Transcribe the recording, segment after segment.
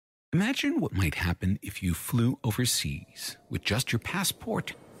Imagine what might happen if you flew overseas with just your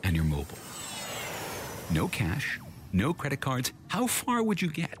passport and your mobile. No cash, no credit cards. How far would you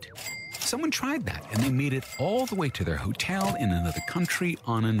get? Someone tried that and they made it all the way to their hotel in another country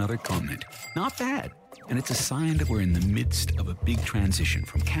on another continent. Not bad. And it's a sign that we're in the midst of a big transition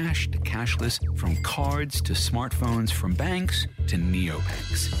from cash to cashless, from cards to smartphones, from banks to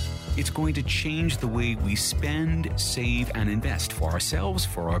neobanks. It's going to change the way we spend, save, and invest for ourselves,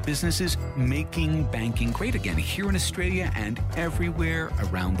 for our businesses, making banking great again here in Australia and everywhere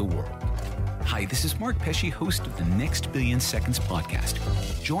around the world. Hi, this is Mark Pesce, host of the Next Billion Seconds podcast.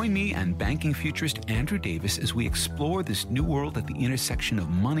 Join me and banking futurist Andrew Davis as we explore this new world at the intersection of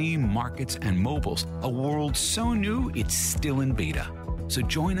money, markets, and mobiles. A world so new, it's still in beta. So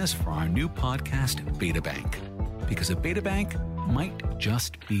join us for our new podcast, Beta Bank. Because a beta bank might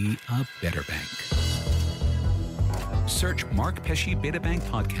just be a better bank. Search Mark Pesce Beta Bank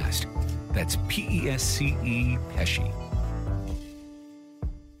Podcast. That's P-E-S-C-E Pesce.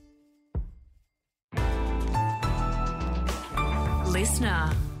 Listener.